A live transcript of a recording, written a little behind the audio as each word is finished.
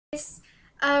Guys.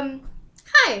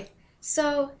 Hi.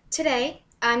 So today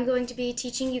I'm going to be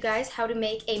teaching you guys how to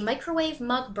make a microwave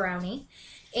mug brownie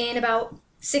in about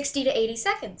 60 to 80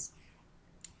 seconds.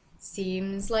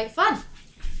 Seems like fun.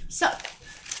 So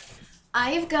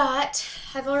I've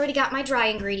already got my dry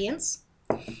ingredients.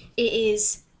 It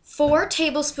is 4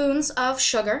 tablespoons of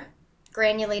sugar,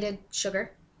 granulated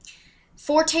sugar,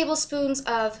 4 tablespoons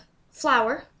of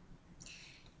flour,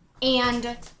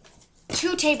 and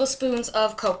 2 tablespoons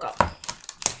of cocoa.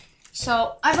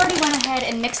 So I've already went ahead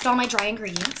and mixed all my dry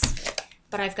ingredients,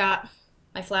 but I've got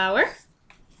my flour,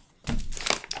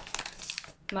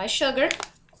 my sugar,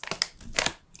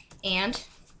 and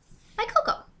my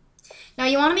cocoa. Now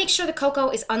you want to make sure the cocoa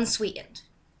is unsweetened,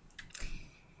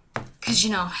 because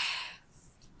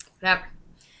whatever.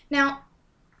 Now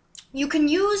you can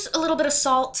use a little bit of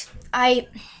salt. It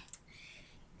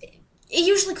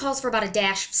usually calls for about a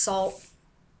dash of salt.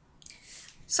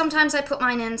 Sometimes I put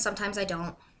mine in, sometimes I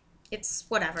don't. It's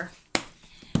whatever.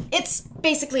 It's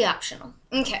basically optional.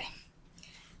 Okay,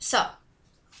 so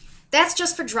that's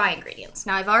just for dry ingredients.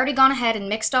 Now I've already gone ahead and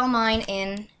mixed all mine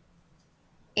in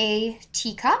a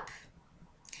teacup.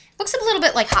 Looks a little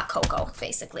bit like hot cocoa,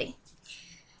 basically.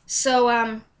 So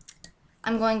I'm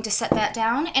going to set that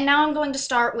down, and now I'm going to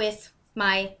start with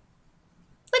my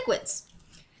liquids.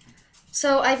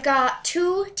 So I've got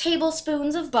 2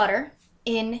 tablespoons of butter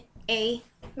in a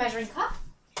measuring cup,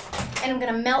 and I'm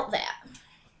going to melt that.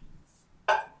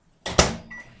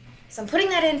 So I'm putting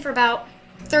that in for about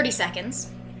 30 seconds.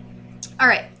 All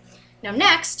right, now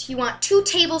next you want 2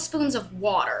 tablespoons of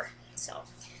water. So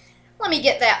let me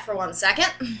get that for 1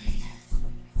 second.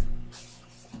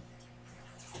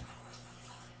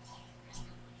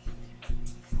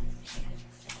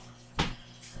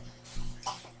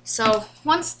 So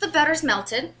once the butter's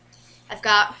melted, I've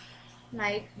got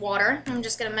my water. I'm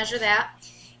just going to measure that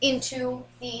into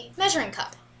the measuring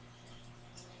cup.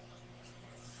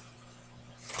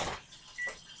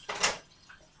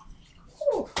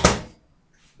 Ooh,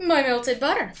 my melted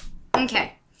butter.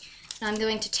 Okay, now I'm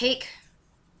going to take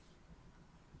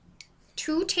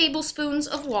 2 tablespoons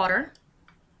of water.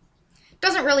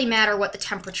 Doesn't really matter what the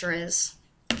temperature is.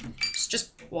 It's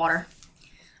just water.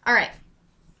 All right.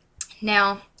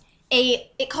 Now,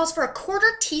 it calls for a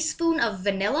 1/4 teaspoon of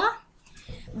vanilla,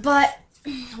 but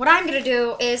what I'm going to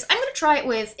do is I'm going to try it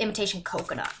with imitation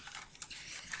coconut.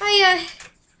 I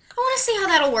want to see how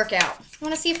that'll work out. I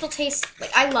want to see if it'll taste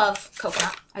like I love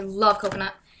coconut. I love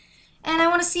coconut. And I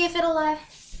want to see if it'll do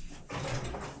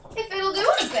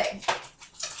anything.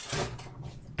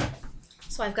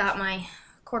 So I've got my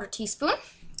 1/4 teaspoon.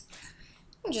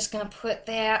 I'm just going to put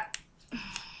that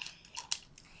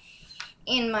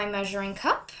in my measuring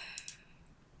cup.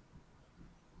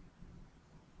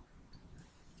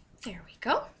 There we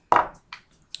go.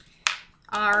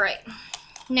 All right.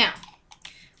 Now,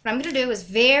 what I'm going to do is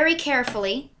very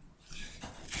carefully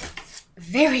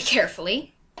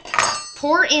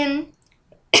pour in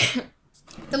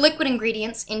the liquid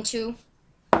ingredients into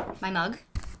my mug.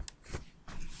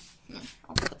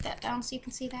 I'll put that down so you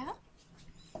can see that.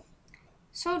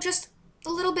 So just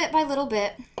a little bit by little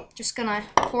bit, just going to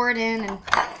pour it in and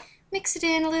mix it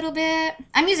in a little bit.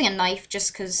 I'm using a knife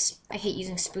just because I hate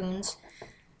using spoons.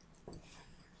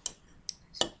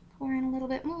 Pour in a little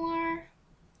bit more.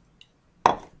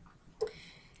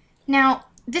 Now,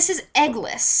 this is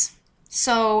eggless.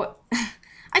 So,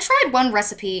 I tried one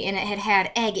recipe and it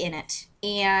had egg in it.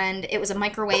 And it was a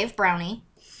microwave brownie.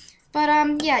 But,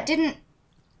 yeah, it didn't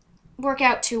work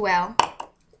out too well.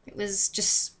 It was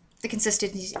just, the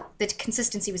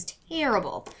consistency was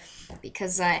terrible.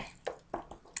 Because,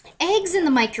 eggs in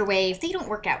the microwave, they don't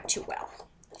work out too well.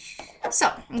 So,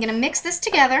 I'm going to mix this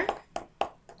together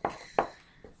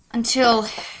until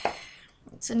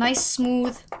it's a nice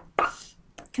smooth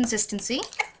consistency.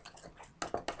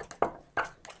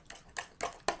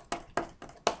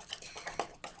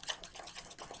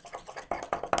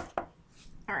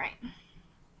 All right.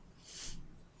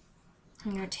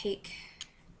 I'm going to take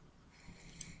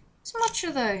as much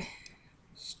of the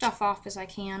stuff off as I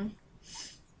can.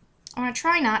 I'm going to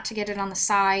try not to get it on the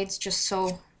sides just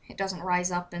so it doesn't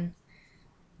rise up and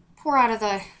pour out of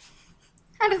the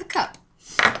cup.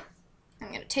 I'm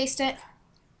going to taste it.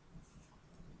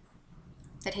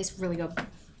 That tastes really good.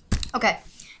 Okay,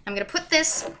 I'm going to put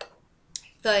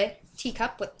the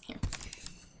teacup, here.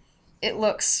 It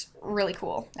looks really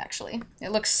cool, actually.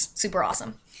 It looks super awesome.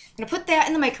 I'm going to put that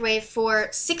in the microwave for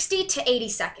 60 to 80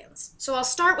 seconds. So I'll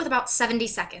start with about 70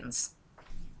 seconds.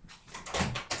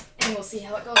 And we'll see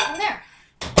how it goes from there.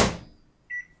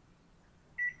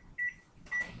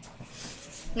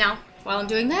 Now, while I'm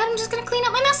doing that, I'm just going to clean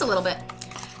up my mess a little bit.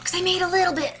 because I made a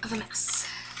little bit of a mess.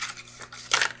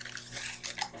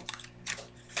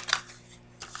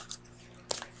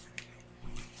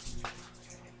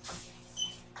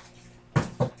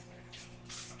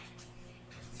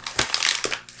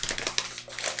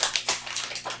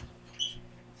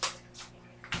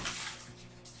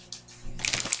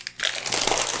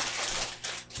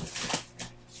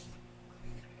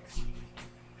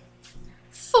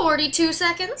 "42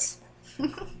 seconds.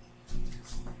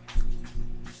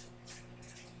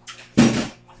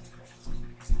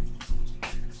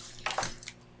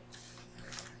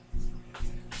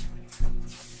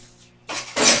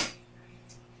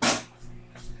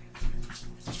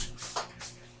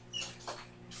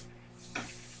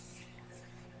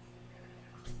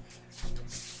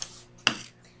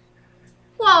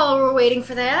 While we're waiting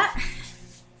for that,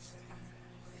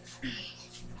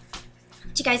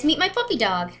 did you guys meet my puppy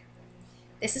dog?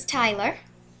 This is Tyler.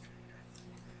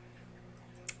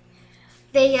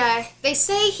 They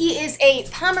say he is a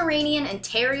Pomeranian and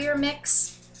Terrier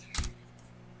mix,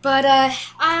 but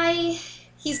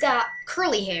he's got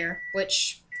curly hair,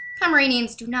 which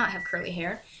Pomeranians do not have curly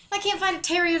hair. I can't find a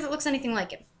Terrier that looks anything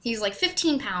like him. He's like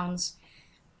 15 pounds.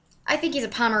 I think he's a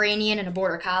Pomeranian and a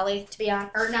Border Collie, to be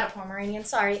honest. Or not a Pomeranian,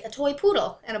 sorry, a toy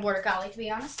poodle and a Border Collie, to be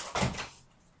honest.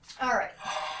 All right.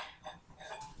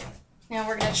 Now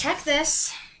we're gonna check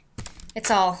this. It's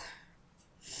all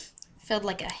filled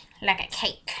like a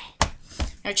cake. I'm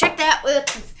gonna check that with a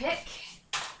toothpick.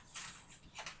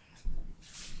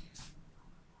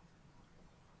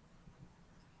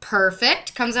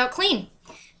 Perfect. Comes out clean.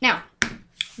 Now,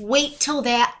 wait till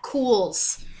that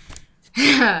cools.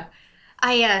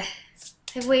 I've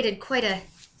waited quite a...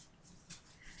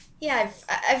 Yeah,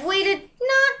 I've waited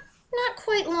not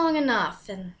quite long enough,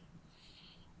 and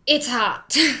it's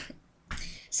hot.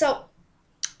 So,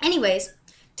 anyways,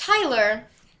 Tyler,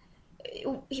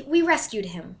 we rescued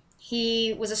him.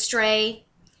 He was a stray.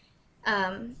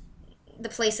 The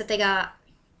place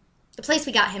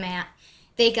we got him at,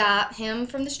 they got him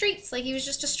from the streets, like he was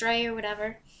just a stray or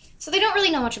whatever. So they don't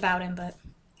really know much about him, but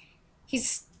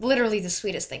he's literally the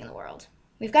sweetest thing in the world.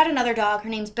 We've got another dog. Her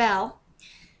name's Belle.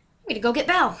 I'm gonna go get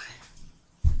Belle.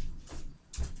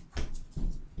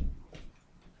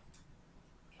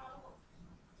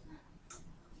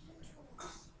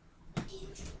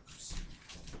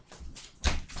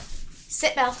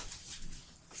 Sit, Belle.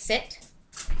 Sit.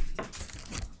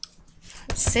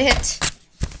 Sit.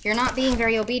 You're not being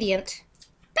very obedient.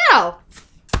 Belle!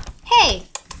 Hey!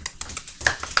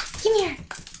 Come here.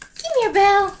 Come here,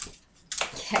 Belle.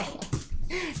 Okay.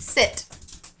 Sit.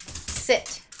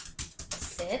 Sit.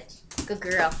 Sit. Good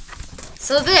girl.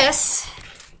 So this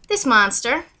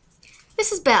monster,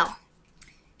 this is Belle.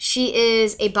 She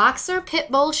is a boxer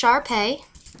pit bull Shar-Pei.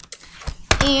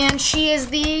 And she is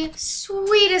the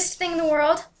sweetest thing in the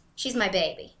world. She's my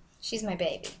baby. She's my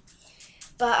baby.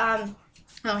 But,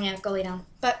 oh yeah, go lay down.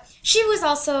 But she was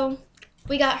also,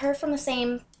 we got her from the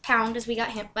same pound as we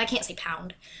got him. I can't say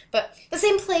pound, but the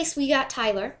same place we got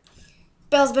Tyler.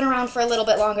 Belle's been around for a little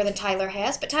bit longer than Tyler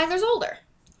has, but Tyler's older.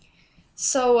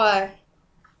 So,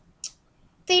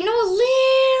 they know a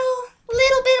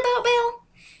little bit about Belle.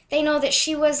 They know that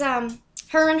she was,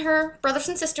 her and her brothers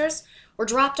and sisters were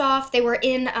dropped off. They were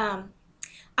in,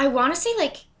 I want to say,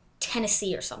 like,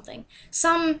 Tennessee or something.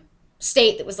 Some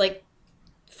state that was, like,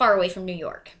 far away from New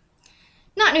York.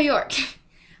 Not New York.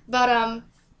 But,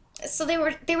 so they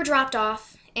were dropped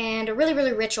off, and a really,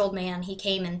 really rich old man, he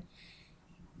came and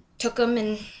took them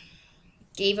and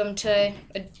gave them to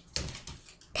a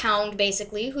pound,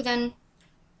 basically, who then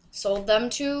sold them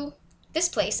to this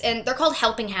place. And they're called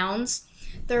helping hounds.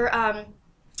 They're,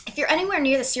 if you're anywhere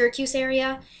near the Syracuse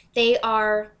area, they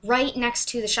are right next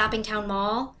to the Shopping Town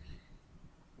Mall.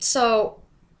 So,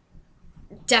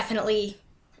 definitely,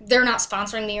 they're not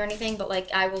sponsoring me or anything, but, like,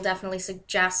 I will definitely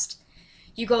suggest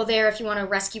you go there if you want to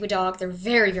rescue a dog. They're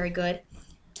very, very good.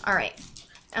 All right.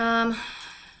 I'm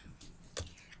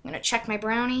going to check my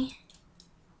Brownie.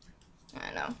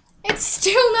 I know. It's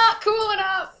still not cool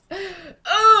enough.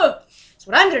 Ugh.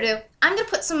 So what I'm going to do, I'm going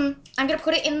to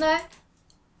put it in the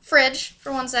fridge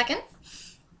for 1 second.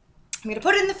 I'm going to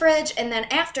put it in the fridge, and then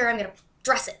after, I'm going to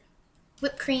dress it.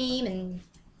 Whipped cream and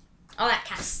all that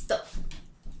kind of stuff.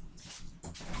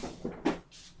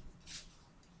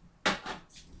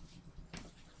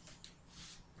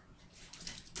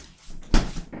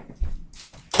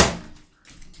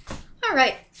 All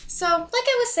right, so like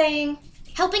I was saying,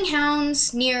 helping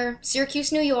hounds near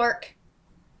Syracuse, New York,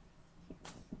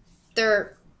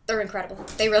 they're incredible.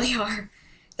 They really are.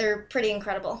 They're pretty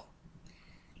incredible.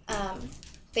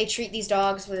 They treat these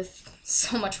dogs with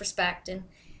so much respect, and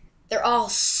They're all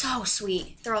so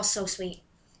sweet. They're all so sweet.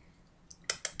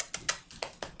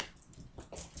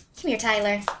 Come here,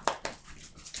 Tyler.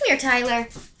 Come here, Tyler.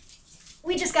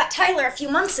 We just got Tyler a few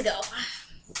months ago.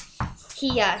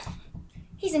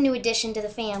 He's a new addition to the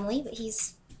family, but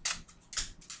he's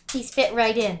fit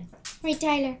right in. Right,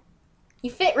 Tyler? You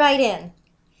fit right in.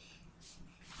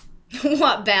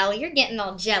 What, Belle? You're getting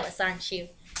all jealous, aren't you?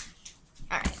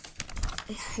 All right.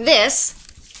 This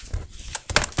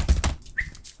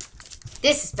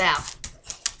is Belle.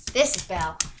 This is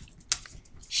Belle.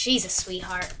 She's a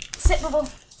sweetheart. Sit, Bubble.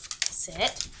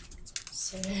 Sit.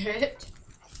 Sit.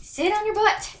 Sit on your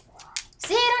butt.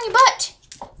 Sit on your butt.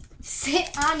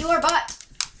 Sit on your butt.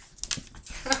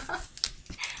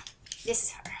 This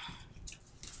is her.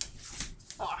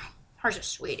 Oh, her's a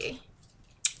sweetie.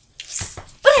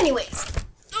 But anyways, back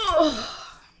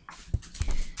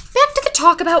to the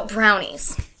talk about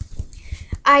brownies.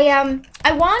 I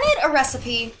wanted a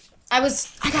recipe. I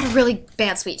got a really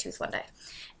bad sweet tooth one day,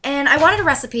 and I wanted a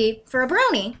recipe for a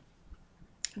brownie,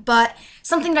 but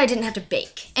something that I didn't have to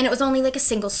bake, and it was only like a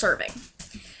single serving.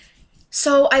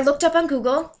 So I looked up on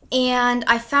Google, and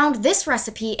I found this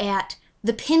recipe at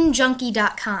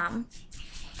thepinjunkie.com,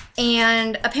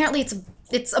 and apparently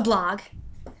it's a blog,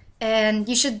 and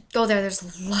you should go there. There's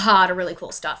a lot of really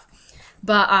cool stuff,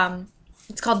 but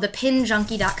it's called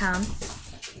thepinjunkie.com,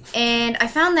 and I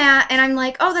found that, and I'm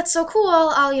like, oh, that's so cool.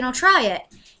 I'll try it.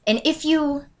 And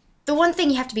the one thing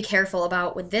you have to be careful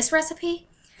about with this recipe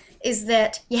is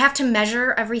that you have to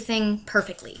measure everything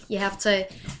perfectly. You have to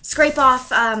scrape off,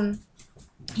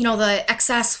 the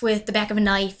excess with the back of a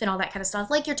knife and all that kind of stuff,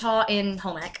 like you're taught in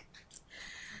home ec.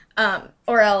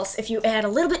 Or else, if you add a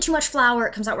little bit too much flour,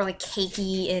 it comes out really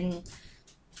cakey and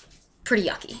pretty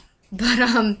yucky. But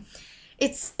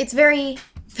it's very,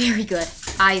 very good.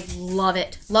 I love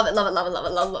it. Love it, love it, love it, love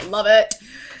it, love it, love it.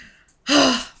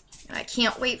 I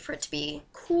can't wait for it to be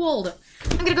cooled.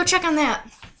 I'm gonna go check on that.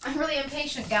 I'm really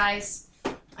impatient, guys.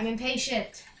 I'm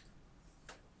impatient.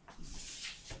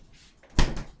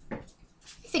 I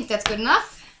think that's good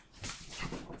enough.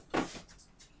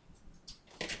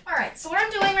 Alright, so what I'm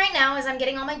doing right now is I'm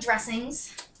getting all my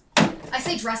dressings. I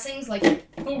say dressings like,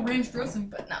 oh, ranch dressing,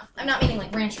 but no. I'm not meaning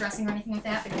like ranch dressing or anything like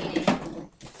that, but meaning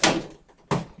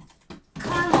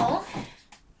caramel.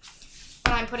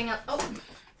 And I'm putting up,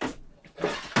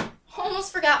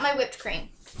 almost forgot my whipped cream.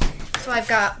 So I've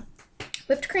got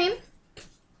whipped cream.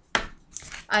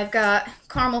 I've got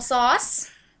caramel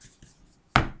sauce.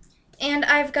 And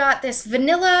I've got this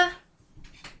vanilla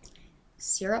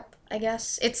syrup, I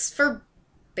guess. It's for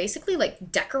basically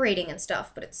like decorating and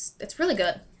stuff, but it's really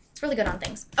good. It's really good on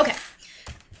things. Okay,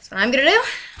 so what I'm gonna do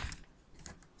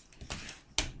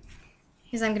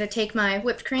is I'm gonna take my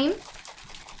whipped cream,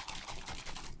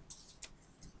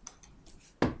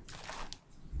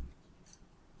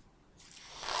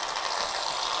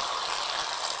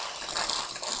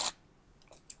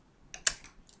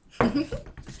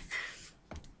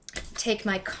 take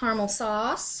my caramel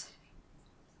sauce,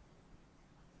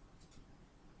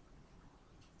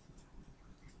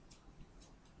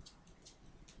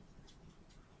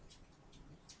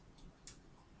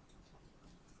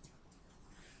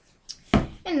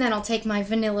 and then I'll take my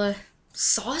vanilla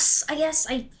sauce, I guess.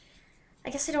 I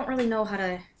guess I don't really know how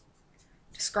to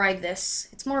describe this.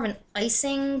 It's more of an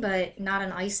icing, but not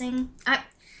an icing. I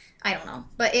don't know.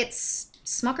 But it's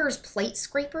Smucker's Plate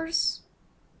Scrapers.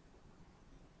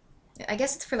 I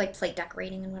guess it's for like plate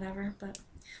decorating and whatever, but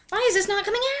why is this not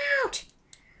coming out?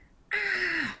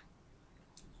 Ah,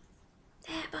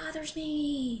 that bothers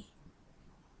me.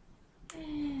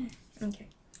 Okay.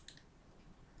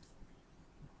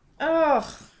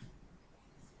 Oh.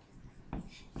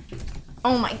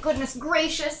 Oh my goodness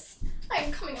gracious.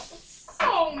 I'm coming up with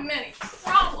so many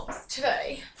problems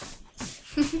today.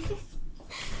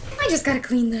 I just gotta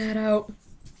clean that out.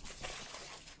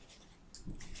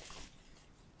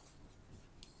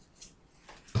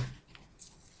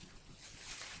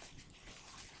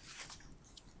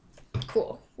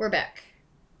 Cool. We're back.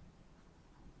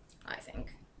 I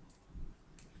think.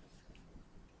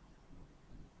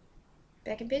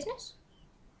 Back in business?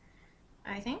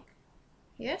 I think.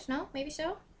 Yes? No? Maybe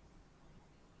so?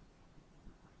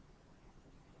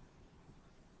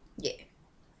 Yeah.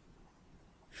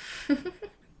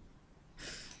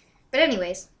 But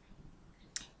anyways.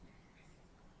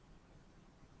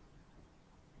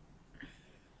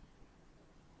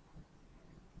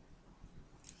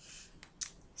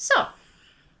 So.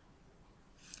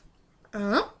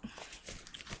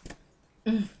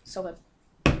 So good.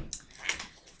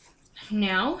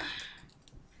 Now,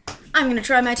 I'm gonna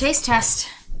try my taste test.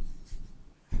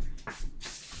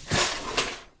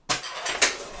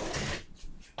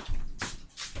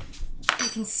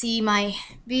 can see my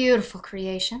beautiful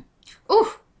creation.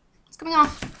 Ooh, it's coming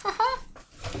off.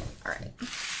 All right,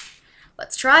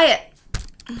 let's try it.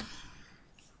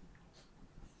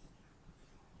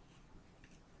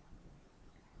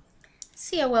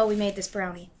 See how well we made this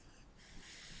brownie.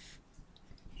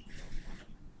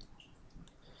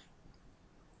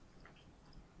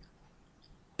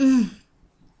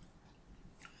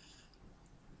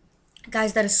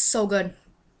 Guys, that is so good.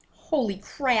 Holy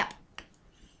crap.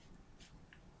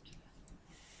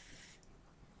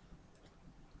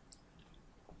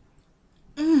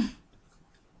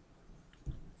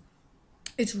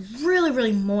 It's really,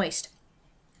 really moist.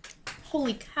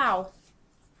 Holy cow.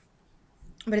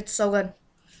 But it's so good.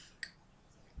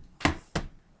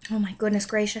 Oh my goodness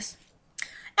gracious.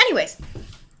 Anyways,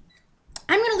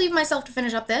 I'm going to leave myself to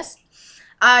finish up this.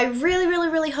 I really, really,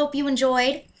 really hope you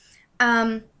enjoyed.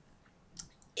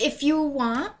 If you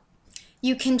want,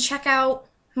 you can check out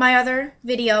my other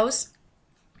videos.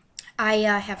 I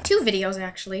have 2 videos,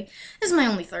 actually. This is my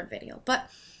only 3rd video, but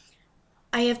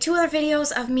I have 2 other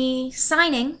videos of me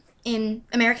signing in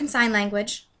American Sign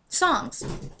Language songs.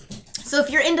 So if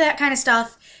you're into that kind of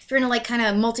stuff, if you're into like kind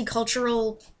of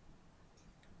multicultural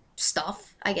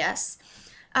stuff, I guess,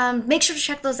 make sure to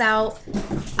check those out.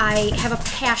 I have a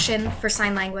passion for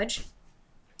sign language,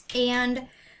 and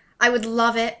I would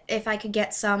love it if I could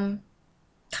get some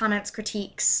comments,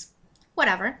 critiques,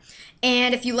 whatever.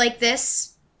 And if you like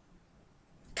this,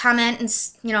 comment and,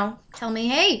 you know, tell me,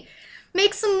 hey,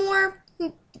 make some more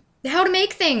how to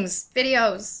make things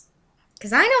videos,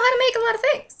 because I know how to make a lot of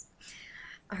things.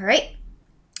 All right,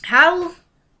 I'll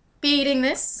be eating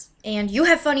this, and you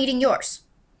have fun eating yours.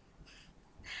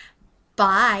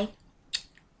 Bye.